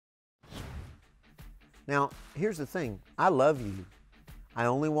Now, here's the thing. I love you. I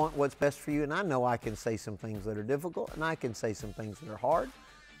only want what's best for you, and I know I can say some things that are difficult, and I can say some things that are hard,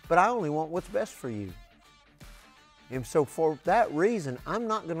 but I only want what's best for you. And so for that reason, I'm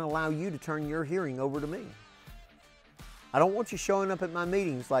not going to allow you to turn your hearing over to me. I don't want you showing up at my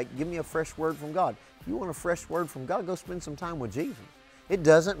meetings like, give me a fresh word from God. If you want a fresh word from God, go spend some time with Jesus. It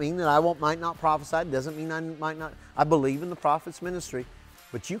doesn't mean that I might not prophesy. It doesn't mean I might not. I believe in the prophet's ministry,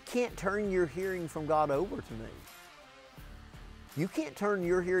 but you can't turn your hearing from God over to me. You can't turn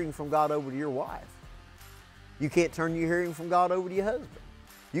your hearing from God over to your wife. You can't turn your hearing from God over to your husband.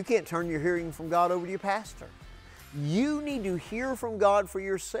 You can't turn your hearing from God over to your pastor. You need to hear from God for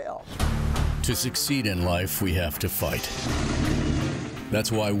yourself. To succeed in life, we have to fight.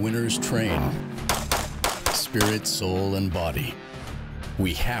 That's why winners train. Spirit, soul, and body.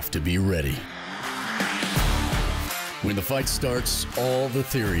 We have to be ready. When the fight starts, all the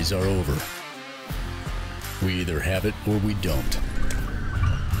theories are over. We either have it or we don't.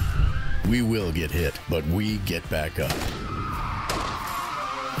 We will get hit, but we get back up.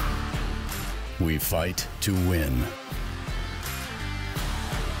 We fight to win.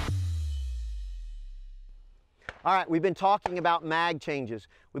 All right, we've been talking about mag changes.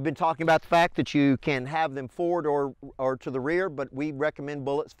 We've been talking about the fact that you can have them forward or to the rear, but we recommend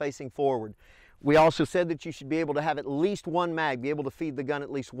bullets facing forward. We also said that you should be able to have at least one mag, be able to feed the gun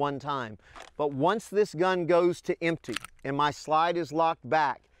at least one time. But once this gun goes to empty and my slide is locked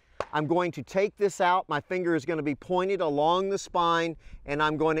back, I'm going to take this out. My finger is going to be pointed along the spine, and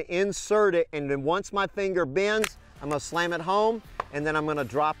I'm going to insert it. And then once my finger bends, I'm going to slam it home, and then I'm going to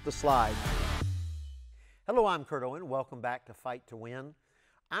drop the slide. Hello, I'm Kurt Owen. Welcome back to Fight to Win.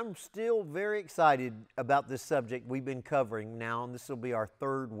 I'm still very excited about this subject we've been covering now, and this will be our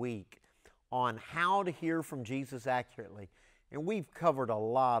third week on how to hear from Jesus accurately. And we've covered a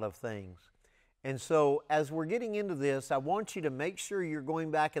lot of things. And so as we're getting into this, I want you to make sure you're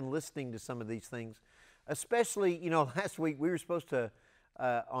going back and listening to some of these things. Especially, you know, last week we were supposed to,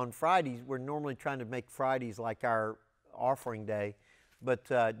 on Fridays, we're normally trying to make Fridays like our offering day, but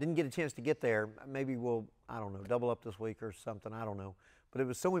didn't get a chance to get there. Maybe we'll, I don't know, double up this week or something, I don't know. But it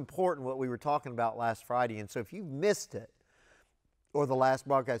was so important what we were talking about last Friday. And so if you've missed it, or the last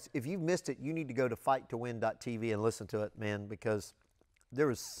broadcast, if you've missed it, you need to go to fighttowin.tv and listen to it, man, because there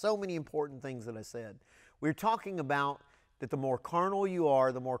was so many important things that I said. We're talking about that the more carnal you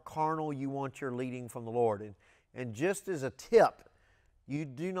are, the more carnal you want your leading from the Lord. And just as a tip, you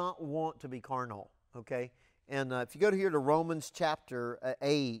do not want to be carnal, okay? And if you go here to Romans chapter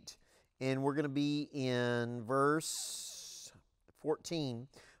 8, and we're going to be in verse 14.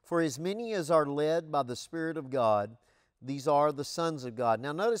 For as many as are led by the Spirit of God, these are the sons of God.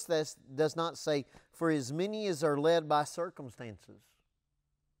 Now notice this does not say, for as many as are led by circumstances.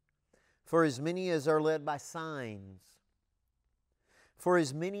 For as many as are led by signs. For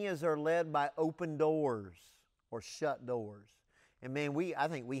as many as are led by open doors or shut doors. And man, I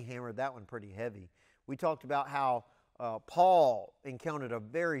think we hammered that one pretty heavy. We talked about how Paul encountered a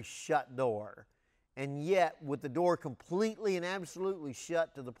very shut door. And yet, with the door completely and absolutely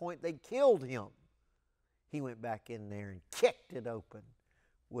shut to the point they killed him, he went back in there and kicked it open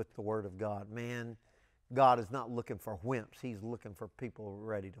with the Word of God. Man, God is not looking for wimps. He's looking for people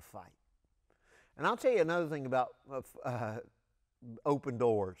ready to fight. And I'll tell you another thing about open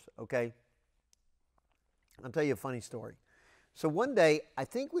doors, okay? I'll tell you a funny story. So one day, I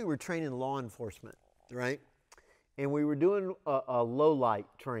think we were training law enforcement, right? And we were doing a low-light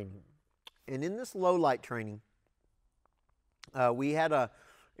training. And in this low-light training, we had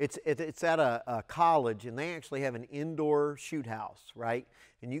it's at a college, and they actually have an indoor shoot house, right?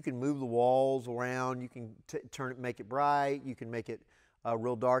 And you can move the walls around, you can turn it, make it bright, you can make it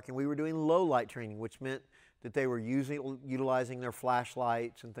real dark. And we were doing low light training, which meant that they were utilizing their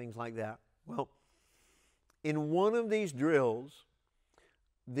flashlights and things like that. Well, in one of these drills,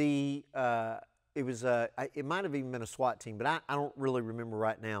 it might have even been a SWAT team, but I don't really remember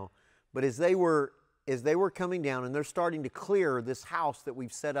right now. But as they were coming down and they're starting to clear this house that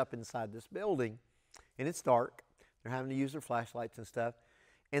we've set up inside this building, and it's dark, they're having to use their flashlights and stuff,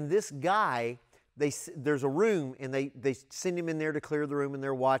 and this guy, there's a room, and they send him in there to clear the room, and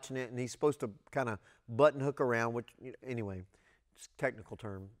they're watching it, and he's supposed to kind of button hook around, which, anyway, it's a technical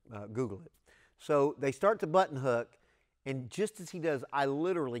term, Google it. So they start to button hook, and just as he does, I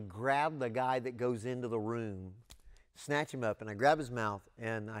literally grab the guy that goes into the room, snatch him up, and I grab his mouth,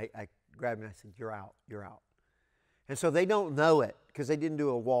 and I grab him and I said, "You're out, you're out." And so they don't know it because they didn't do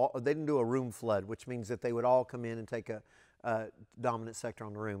a room flood, which means that they would all come in and take a dominant sector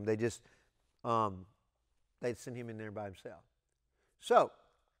on the room. They just they'd send him in there by himself. So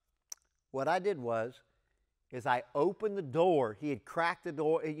what I did was As I opened the door, he had cracked the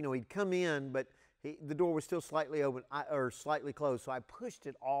door. You know, he'd come in, but the door was still slightly open, or slightly closed. So I pushed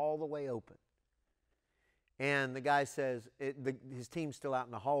it all the way open. And the guy says, his team's still out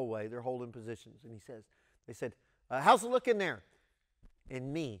in the hallway. They're holding positions. And they said, how's it look in there?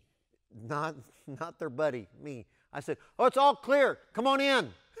 And me, not their buddy, me. I said, oh, it's all clear. Come on in.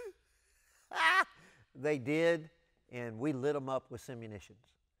 They did, and we lit them up with some munitions.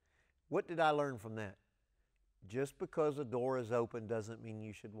 What did I learn from that? Just because a door is open doesn't mean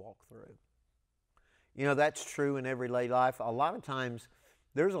you should walk through. You know, that's true in everyday life.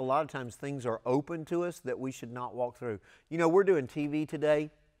 There's a lot of times things are open to us that we should not walk through. You know, we're doing TV today,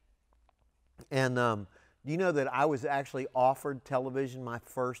 and do you know that I was actually offered television my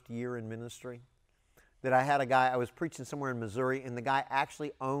first year in ministry? That I had a guy, I was preaching somewhere in Missouri, and the guy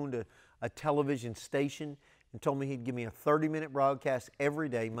actually owned a television station and told me he'd give me a 30-minute broadcast every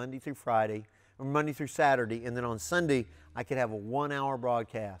day, Monday through Friday, or Monday through Saturday, and then on Sunday I could have a 1-hour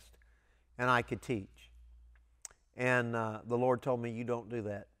broadcast and I could teach. And the Lord told me, you don't do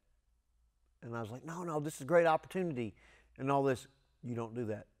that. And I was like, no, this is a great opportunity and all this. You don't do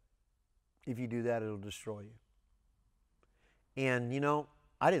that. If you do that, it'll destroy you. And, you know,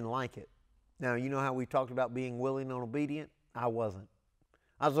 I didn't like it. Now, you know how we talked about being willing and obedient? I wasn't.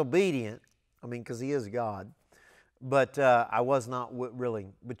 I was obedient, because He is God. But I was not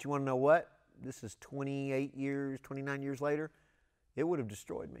willing. But you want to know what? This is 29 years later. It would have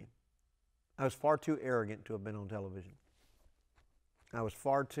destroyed me. I was far too arrogant to have been on television. I was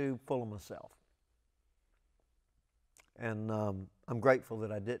far too full of myself. And I'm grateful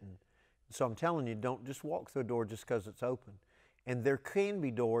that I didn't. So I'm telling you, don't just walk through a door just because it's open. And there can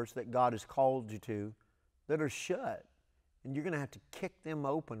be doors that God has called you to that are shut. And you're going to have to kick them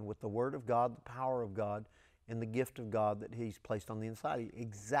open with the Word of God, the power of God, and the gift of God that He's placed on the inside of you,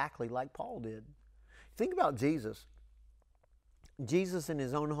 exactly like Paul did. Think about Jesus. Jesus in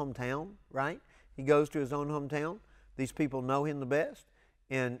His own hometown, right? He goes to His own hometown. These people know Him the best.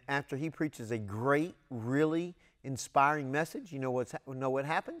 And after He preaches a great, really inspiring message, you know what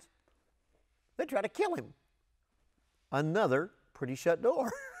happens? They try to kill Him. Another pretty shut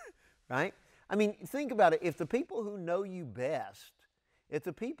door, right? Think about it. If the people who know you best, if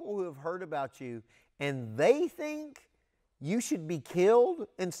the people who have heard about you and they think you should be killed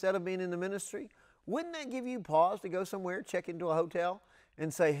instead of being in the ministry, wouldn't that give you pause to go somewhere, check into a hotel,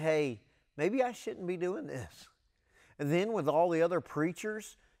 and say, hey, maybe I shouldn't be doing this? And then with all the other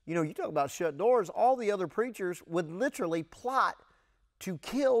preachers, you talk about shut doors, all the other preachers would literally plot to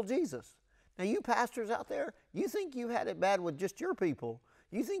kill Jesus. Now, you pastors out there, you think you've had it bad with just your people.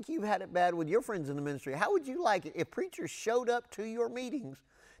 You think you've had it bad with your friends in the ministry. How would you like it if preachers showed up to your meetings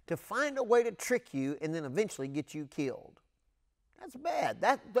to find a way to trick you and then eventually get you killed? That's bad.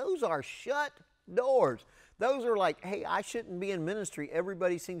 Those are shut doors. Those are like, hey, I shouldn't be in ministry.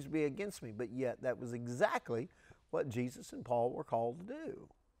 Everybody seems to be against me. But yet that was exactly what Jesus and Paul were called to do.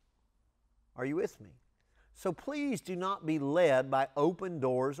 Are you with me? So please do not be led by open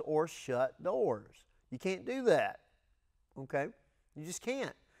doors or shut doors. You can't do that. Okay? You just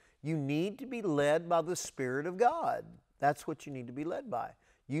can't. You need to be led by the Spirit of God. That's what you need to be led by.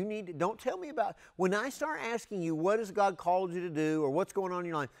 Don't tell me about, when I start asking you what has God called you to do or what's going on in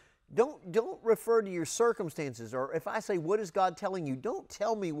your life, don't refer to your circumstances. Or if I say, what is God telling you, don't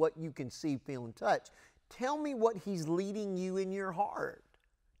tell me what you can see, feel, and touch. Tell me what He's leading you in your heart,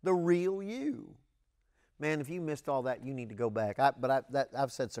 the real you. Man, if you missed all that, you need to go back.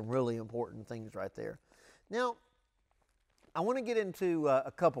 I've said some really important things right there. Now, I want to get into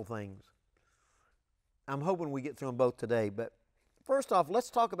a couple things. I'm hoping we get through them both today. But first off,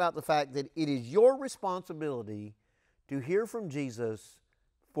 let's talk about the fact that it is your responsibility to hear from Jesus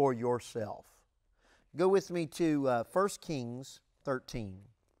for yourself. Go with me to 1 Kings 13.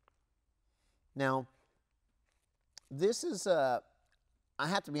 Now, this is, I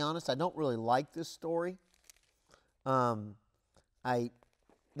have to be honest, I don't really like this story. There's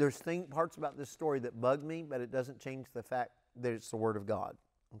parts about this story that bug me, but it doesn't change the fact that it's the Word of God.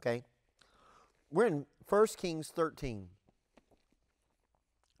 Okay? We're in 1 Kings 13.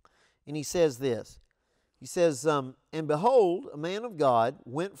 And he says this. He says, and behold, a man of God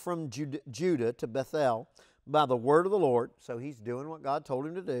went from Judah to Bethel by the word of the Lord. So he's doing what God told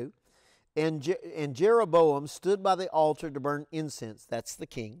him to do. And Jeroboam stood by the altar to burn incense. That's the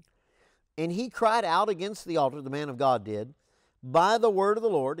king. And he cried out against the altar, the man of God did, by the word of the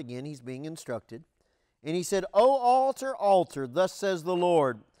Lord. Again, he's being instructed. And he said, O altar, altar, thus says the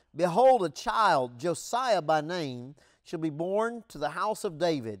Lord, behold, a child, Josiah by name, shall be born to the house of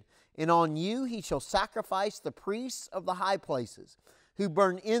David. And on you he shall sacrifice the priests of the high places, who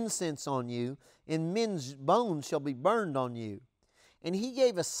burn incense on you, and men's bones shall be burned on you. And he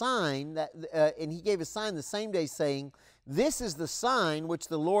gave a sign the same day, saying, This is the sign which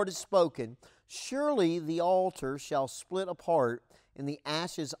the Lord has spoken. Surely the altar shall split apart, and the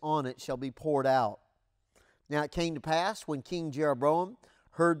ashes on it shall be poured out. Now it came to pass, when King Jeroboam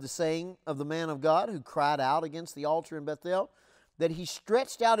heard the saying of the man of God, who cried out against the altar in Bethel, that he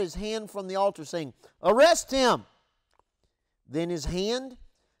stretched out his hand from the altar, saying, Arrest him! Then his hand,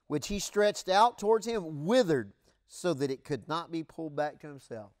 which he stretched out towards him, withered, so that it could not be pulled back to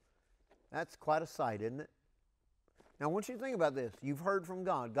himself. That's quite a sight, isn't it? Now I want you to think about this. You've heard from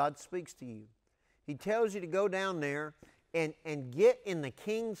God. God speaks to you. He tells you to go down there and get in the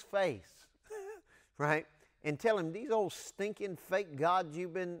king's face, right? And tell him, these old stinking fake gods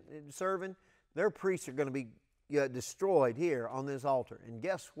you've been serving, their priests are going to be destroyed here on this altar. And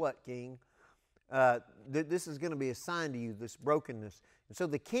guess what, king? This is going to be a sign to you, this brokenness. And so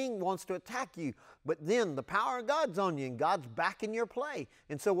the king wants to attack you, but then the power of God's on you, and God's back in your play.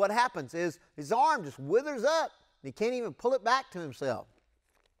 And so what happens is his arm just withers up. He can't even pull it back to himself.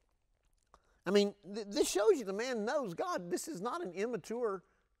 I mean, this shows you the man knows God. This is not an immature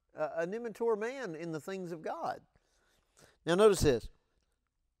man in the things of God. Now notice this.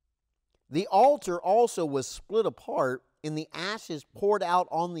 The altar also was split apart, and the ashes poured out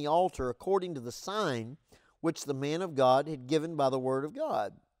on the altar according to the sign which the man of God had given by the word of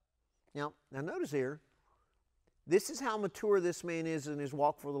God. Now notice here, this is how mature this man is in his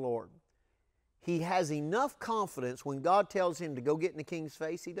walk for the Lord. He has enough confidence when God tells him to go get in the king's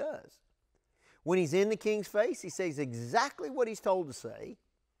face, he does. When he's in the king's face, he says exactly what he's told to say.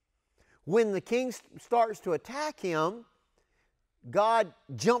 When the king starts to attack him, God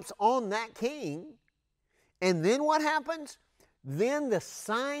jumps on that king. And then what happens? Then the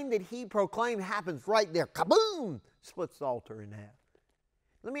sign that he proclaimed happens right there. Kaboom! Splits the altar in half.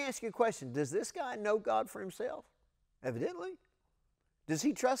 Let me ask you a question. Does this guy know God for himself? Evidently. Does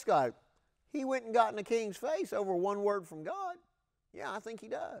he trust God? He went and got in the king's face over one word from God. Yeah, I think he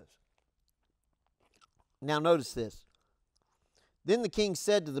does. Now notice this. Then the king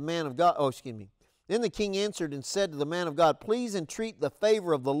said to the man of God, Then the king answered and said to the man of God, Please entreat the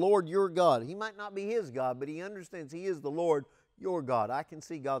favor of the Lord your God. He might not be his God, but he understands he is the Lord your God. I can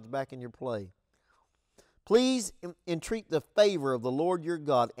see God's back in your play. Please entreat the favor of the Lord your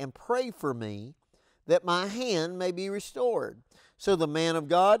God and pray for me that my hand may be restored. So the man of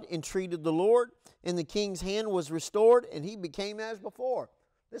God entreated the Lord, and the king's hand was restored, and he became as before.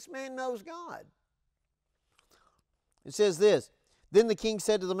 This man knows God. It says this, Then the king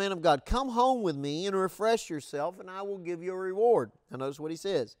said to the man of God, Come home with me and refresh yourself, and I will give you a reward. Now notice what he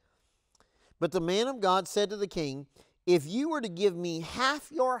says. But the man of God said to the king, If you were to give me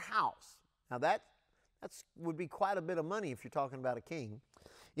half your house, now that would be quite a bit of money if you're talking about a king.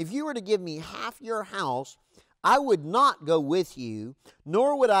 If you were to give me half your house, I would not go with you,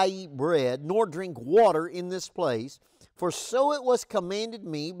 nor would I eat bread, nor drink water in this place. For so it was commanded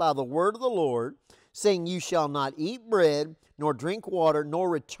me by the word of the Lord, saying, You shall not eat bread, nor drink water, nor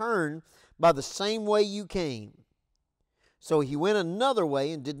return by the same way you came. So he went another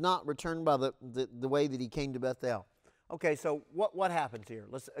way and did not return by the way that he came to Bethel. Okay, so what happens here?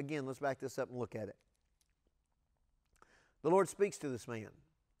 Let's back this up and look at it. The Lord speaks to this man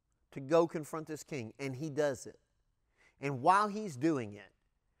to go confront this king, and he does it. And while he's doing it,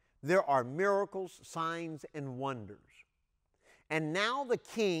 there are miracles, signs, and wonders. And now the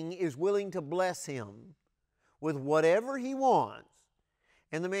king is willing to bless him with whatever he wants.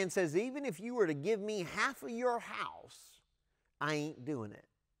 And the man says, Even if you were to give me half of your house, I ain't doing it.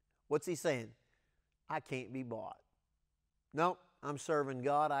 What's he saying? I can't be bought. Nope, I'm serving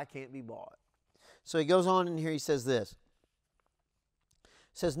God. I can't be bought. So he goes on in here, he says this.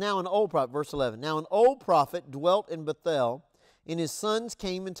 It says, Now an old prophet, verse 11, Now an old prophet dwelt in Bethel, and his sons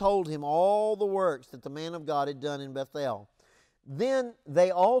came and told him all the works that the man of God had done in Bethel. Then they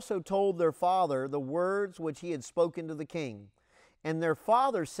also told their father the words which he had spoken to the king. And their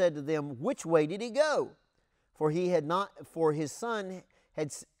father said to them, Which way did he go? For his sons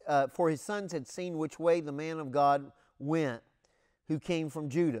had seen which way the man of God went, who came from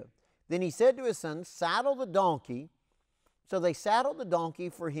Judah. Then he said to his sons, Saddle the donkey. So they saddled the donkey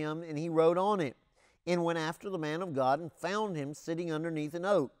for him, and he rode on it, and went after the man of God, and found him sitting underneath an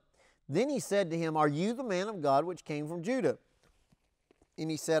oak. Then he said to him, Are you the man of God which came from Judah? And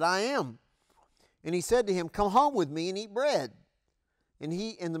he said, I am. And he said to him, Come home with me and eat bread. And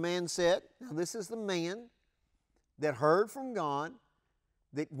the man said, Now this is the man that heard from God,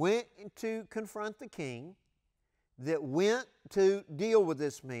 that went to confront the king, that went to deal with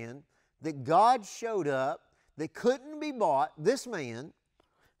this man, that God showed up, that couldn't be bought, this man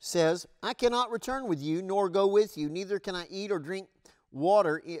says, I cannot return with you, nor go with you, neither can I eat or drink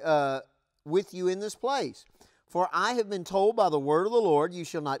water with you in this place. For I have been told by the word of the Lord, you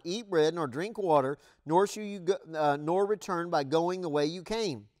shall not eat bread nor drink water, nor shall you nor return by going the way you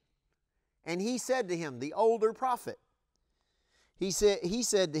came. And he said to him, the older prophet, he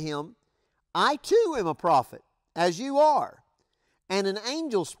said to him, I too am a prophet, as you are. And an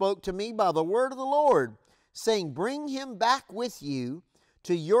angel spoke to me by the word of the Lord, saying, bring him back with you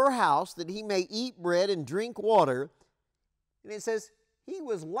to your house, that he may eat bread and drink water. And it says, he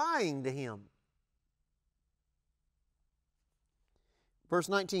was lying to him. Verse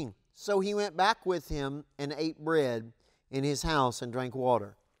 19, so he went back with him and ate bread in his house and drank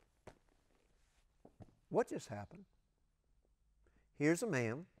water. What just happened? Here's a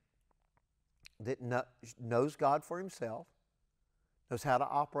man that knows God for himself, knows how to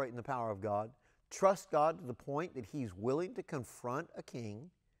operate in the power of God, trusts God to the point that he's willing to confront a king,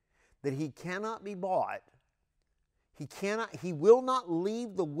 that he cannot be bought. He will not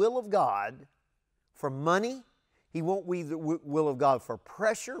leave the will of God for money. He won't leave the will of God for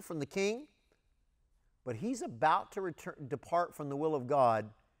pressure from the king. But he's about to depart from the will of God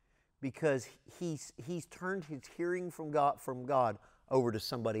because he's turned his hearing from God over to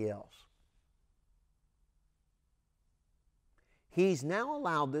somebody else. He's now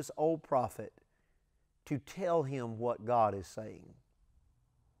allowed this old prophet to tell him what God is saying.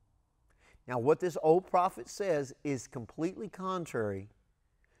 Now, what this old prophet says is completely contrary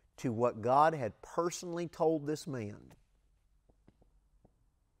to what God had personally told this man.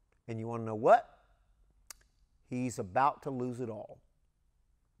 And you want to know what? He's about to lose it all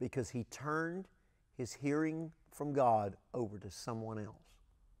because he turned his hearing from God over to someone else.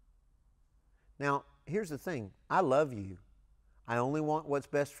 Now, here's the thing. I love you. I only want what's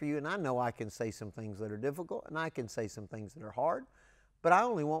best for you, and I know I can say some things that are difficult, and I can say some things that are hard, but I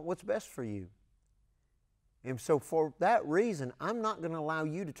only want what's best for you. And so for that reason, I'm not going to allow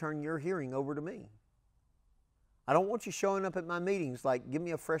you to turn your hearing over to me. I don't want you showing up at my meetings like, give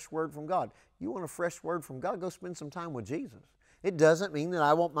me a fresh word from God. You want a fresh word from God, go spend some time with Jesus. It doesn't mean that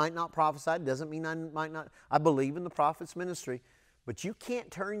I might not prophesy. It doesn't mean I might not. I believe in the prophet's ministry, but you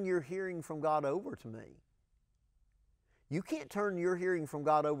can't turn your hearing from God over to me. You can't turn your hearing from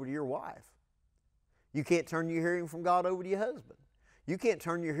God over to your wife. You can't turn your hearing from God over to your husband. You can't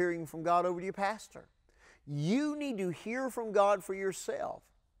turn your hearing from God over to your pastor. You need to hear from God for yourself.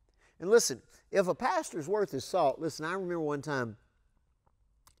 And listen, if a pastor's worth his salt, listen, I remember one time,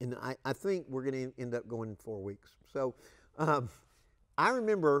 and I think we're going to end up going 4 weeks. So I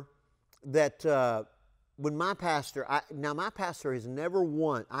remember that when my pastor, now my pastor has never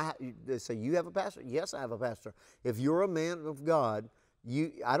won. They say, you have a pastor? Yes, I have a pastor. If you're a man of God,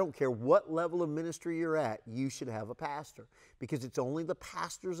 I don't care what level of ministry you're at, you should have a pastor, because it's only the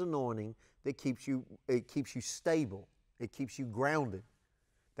pastor's anointing that keeps you stable. It keeps you grounded.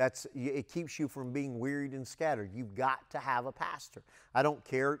 It keeps you from being wearied and scattered. You've got to have a pastor. I don't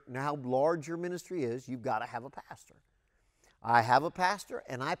care how large your ministry is, you've got to have a pastor. I have a pastor,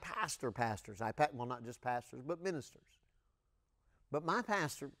 and I pastor pastors. Well, not just pastors, but ministers. But my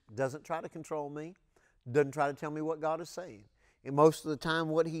pastor doesn't try to control me, doesn't try to tell me what God is saying. And most of the time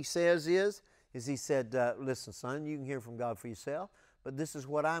what he says is he said, listen, son, you can hear from God for yourself, but this is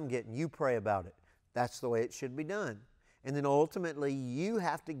what I'm getting. You pray about it. That's the way it should be done. And then ultimately, you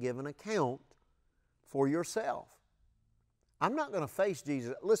have to give an account for yourself. I'm not going to face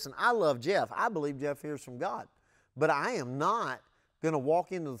Jesus. Listen, I love Jeff. I believe Jeff hears from God. But I am not going to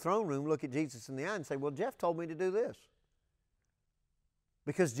walk into the throne room, look at Jesus in the eye and say, well, Jeff told me to do this.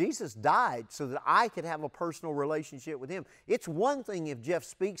 Because Jesus died so that I could have a personal relationship with Him. It's one thing if Jeff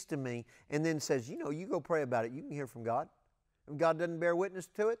speaks to me and then says, you know, you go pray about it. You can hear from God. If God doesn't bear witness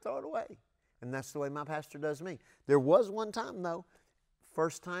to it, throw it away. And that's the way my pastor does me. There was one time, though,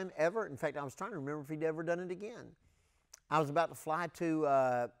 first time ever. In fact, I was trying to remember if he'd ever done it again. I was about to fly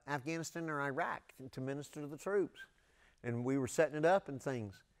to Afghanistan or Iraq to minister to the troops. And we were setting it up and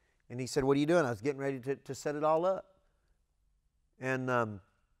things. And he said, what are you doing? I was getting ready to set it all up. And I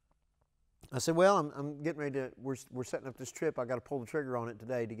said, well, I'm getting ready to, we're setting up this trip. I got to pull the trigger on it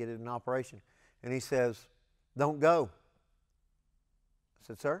today to get it in operation. And he says, don't go. I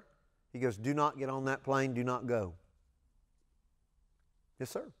said, sir? He goes, do not get on that plane. Do not go. Yes,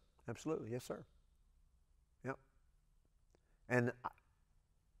 sir. Absolutely. Yes, sir. Yep. And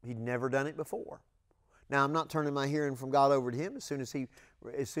he'd never done it before. Now, I'm not turning my hearing from God over to him. As soon as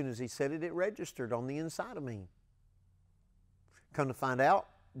he said it, it registered on the inside of me. Come to find out,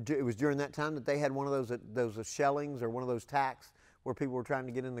 it was during that time that they had one of those shellings or one of those attacks where people were trying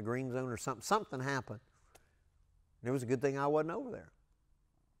to get in the green zone or something. Something happened. And it was a good thing I wasn't over there.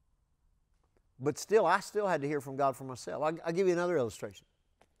 But still, I still had to hear from God for myself. I'll give you another illustration.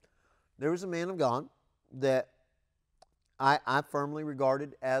 There was a man of God that I firmly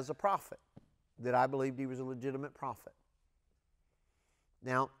regarded as a prophet, that I believed he was a legitimate prophet.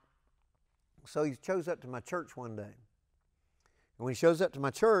 Now, so he shows up to my church one day. And when he shows up to my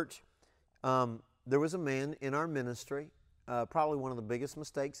church, there was a man in our ministry. Probably one of the biggest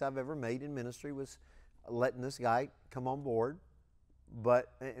mistakes I've ever made in ministry was letting this guy come on board.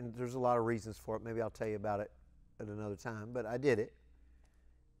 And there's a lot of reasons for it. Maybe I'll tell you about it at another time. But I did it.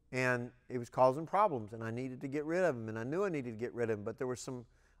 And it was causing problems, and I needed to get rid of him. And I knew I needed to get rid of him, but there were some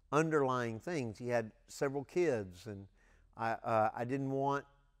underlying things. He had several kids, and I didn't want,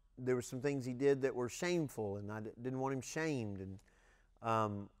 there were some things he did that were shameful, and I didn't want him shamed.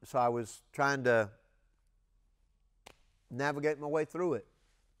 And so I was trying to navigate my way through it,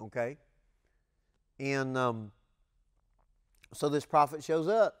 okay? And so this prophet shows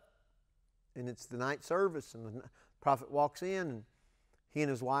up, and it's the night service, and the prophet walks in, and he and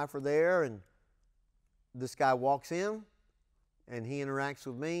his wife are there, and this guy walks in, and he interacts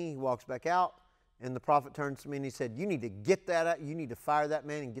with me. He walks back out, and the prophet turns to me and he said, "You need to get that out. You need to fire that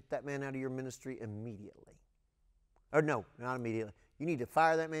man and get that man out of your ministry immediately." Or no, not immediately. You need to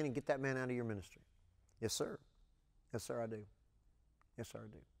fire that man and get that man out of your ministry. Yes, sir. Yes, sir, I do. Yes, sir, I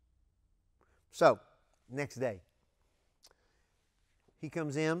do. So, next day, he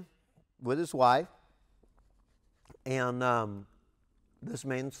comes in with his wife, and this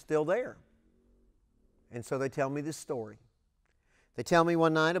man's still there. And so they tell me this story. They tell me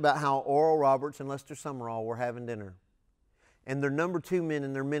one night about how Oral Roberts and Lester Summerall were having dinner. And their number 2 men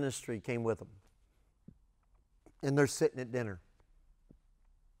in their ministry came with them. And they're sitting at dinner.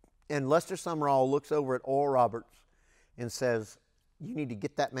 And Lester Summerall looks over at Oral Roberts and says, "You need to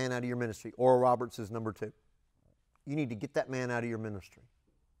get that man out of your ministry." Oral Roberts is number 2. "You need to get that man out of your ministry."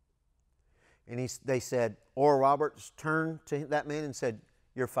 And they said, Oral Roberts turned to that man and said,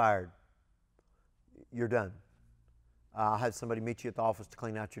 "You're fired. You're done. I'll have somebody meet you at the office to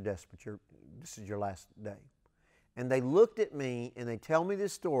clean out your desk, but this is your last day." And they looked at me and they tell me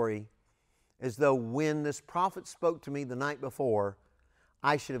this story as though when this prophet spoke to me the night before,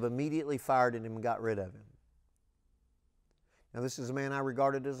 I should have immediately fired him and got rid of him. Now, this is a man I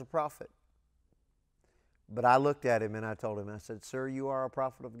regarded as a prophet. But I looked at him and I told him, I said, "Sir, you are a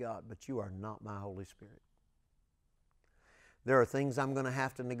prophet of God, but you are not my Holy Spirit. There are things I'm going to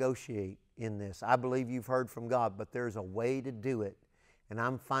have to negotiate in this. I believe you've heard from God, but there's a way to do it. And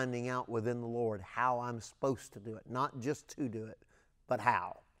I'm finding out within the Lord how I'm supposed to do it. Not just to do it, but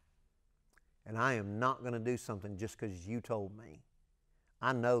how. And I am not going to do something just because you told me.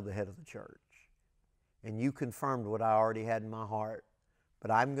 I know the head of the church. And you confirmed what I already had in my heart. But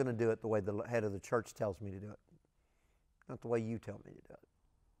I'm going to do it the way the head of the church tells me to do it. Not the way you tell me to do it."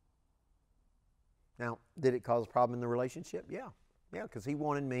 Now, did it cause a problem in the relationship? Yeah. Yeah, because he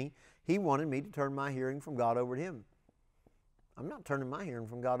wanted me to turn my hearing from God over to him. I'm not turning my hearing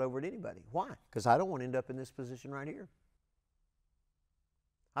from God over to anybody. Why? Because I don't want to end up in this position right here.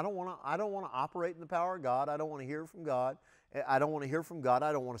 I don't want to operate in the power of God. I don't want to hear from God. I don't want to hear from God.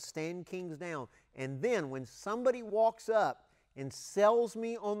 I don't want to stand kings down. And then when somebody walks up and sells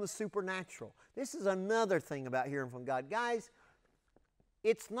me on the supernatural. This is another thing about hearing from God. Guys,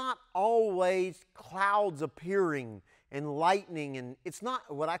 it's not always clouds appearing and lightning, and it's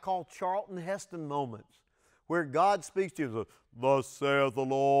not what I call Charlton Heston moments where God speaks to you, "Thus saith the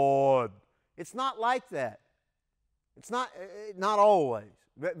Lord." It's not like that. It's not always.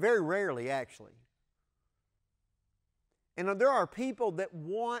 Very rarely, actually. And there are people that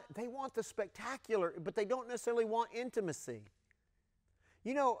want the spectacular, but they don't necessarily want intimacy.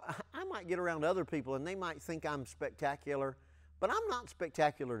 You know, I might get around other people and they might think I'm spectacular, but I'm not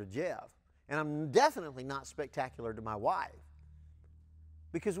spectacular to Jeff. And I'm definitely not spectacular to my wife.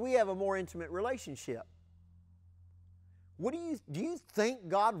 Because we have a more intimate relationship. Do you think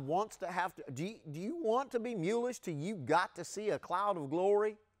God wants to have to, do you want to be mulish till you've got to see a cloud of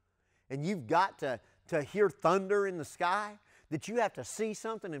glory? And you've got to hear thunder in the sky? That you have to see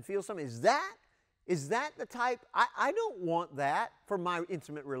something and feel something? Is that the type? I don't want that for my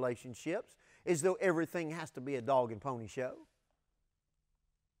intimate relationships, as though everything has to be a dog and pony show.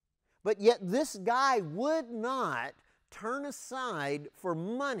 But yet this guy would not turn aside for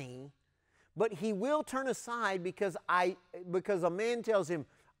money, but he will turn aside because a man tells him,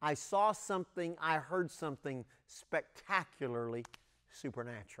 "I saw something, I heard something spectacularly,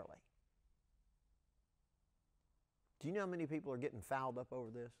 supernaturally." Do you know how many people are getting fouled up over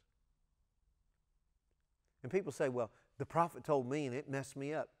this? And people say, "Well, the prophet told me and it messed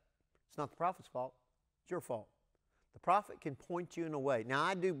me up." It's not the prophet's fault. It's your fault. The prophet can point you in a way. Now,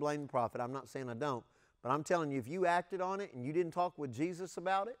 I do blame the prophet. I'm not saying I don't. But I'm telling you, if you acted on it and you didn't talk with Jesus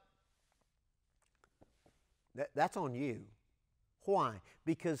about it, that's on you. Why?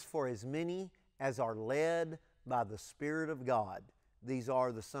 Because for as many as are led by the Spirit of God, these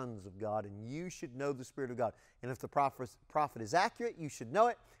are the sons of God, and you should know the Spirit of God. And if the prophet is accurate, you should know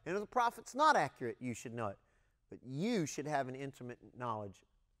it. And if the prophet's not accurate, you should know it. But you should have an intimate knowledge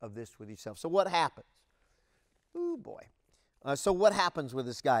of this with yourself. So what happens? Ooh, boy. So what happens with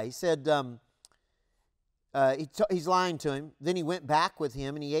this guy? He said he's lying to him. Then he went back with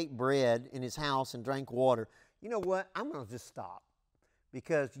him, and he ate bread in his house and drank water. You know what? I'm going to just stop.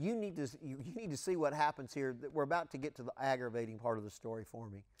 Because you need to see what happens here. We're about to get to the aggravating part of the story for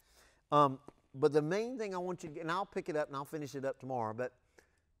me. But the main thing I want you to get, and I'll pick it up and I'll finish it up tomorrow, but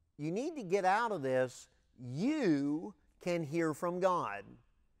you need to get out of this, you can hear from God.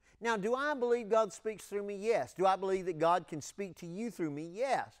 Now, do I believe God speaks through me? Yes. Do I believe that God can speak to you through me?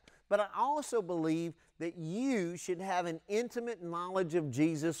 Yes. But I also believe that you should have an intimate knowledge of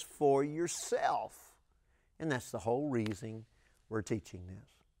Jesus for yourself. And that's the whole reason we're teaching this.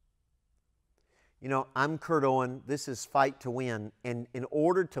 You know, I'm Kurt Owen. This is Fight to Win. And in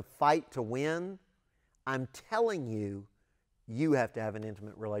order to fight to win, I'm telling you, you have to have an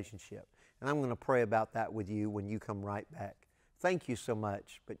intimate relationship. And I'm going to pray about that with you when you come right back. Thank you so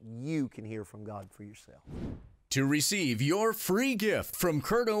much, but you can hear from God for yourself. To receive your free gift from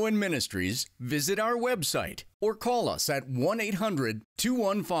Kurt Owen Ministries, visit our website or call us at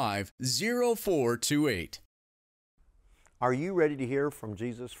 1-800-215-0428. Are you ready to hear from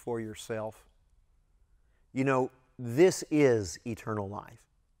Jesus for yourself? You know, this is eternal life,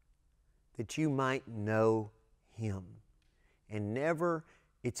 that you might know Him. And never,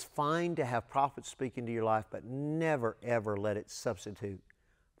 it's fine to have prophets speak into your life, but never, ever let it substitute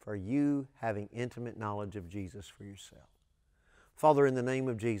for you having intimate knowledge of Jesus for yourself. Father, in the name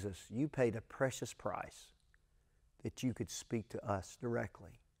of Jesus, you paid a precious price that you could speak to us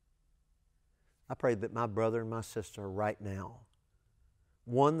directly. I pray that my brother and my sister right now,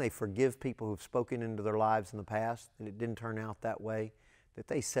 one, they forgive people who've spoken into their lives in the past and it didn't turn out that way, that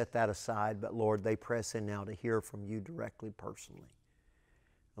they set that aside, but Lord, they press in now to hear from you directly, personally.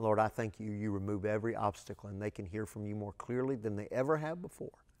 And Lord, I thank you, you remove every obstacle and they can hear from you more clearly than they ever have before.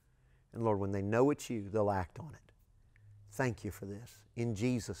 And Lord, when they know it's you, they'll act on it. Thank you for this. In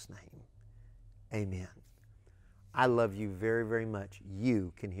Jesus' name, amen. I love you very, very much.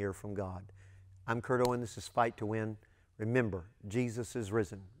 You can hear from God. I'm Kurt Owen. This is Fight to Win. Remember, Jesus is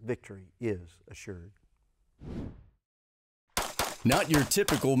risen. Victory is assured. Not your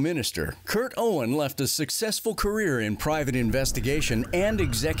typical minister, Kurt Owen left a successful career in private investigation and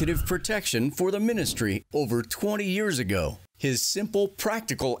executive protection for the ministry over 20 years ago. His simple,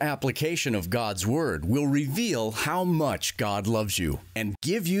 practical application of God's Word will reveal how much God loves you and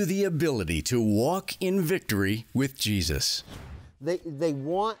give you the ability to walk in victory with Jesus. They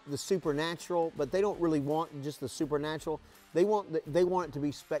want the supernatural, but they don't really want just the supernatural. They want it to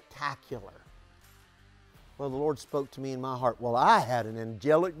be spectacular. Well, the Lord spoke to me in my heart. Well, I had an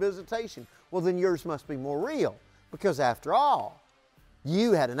angelic visitation. Well, then yours must be more real, because after all,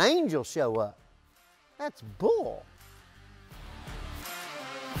 you had an angel show up. That's bull.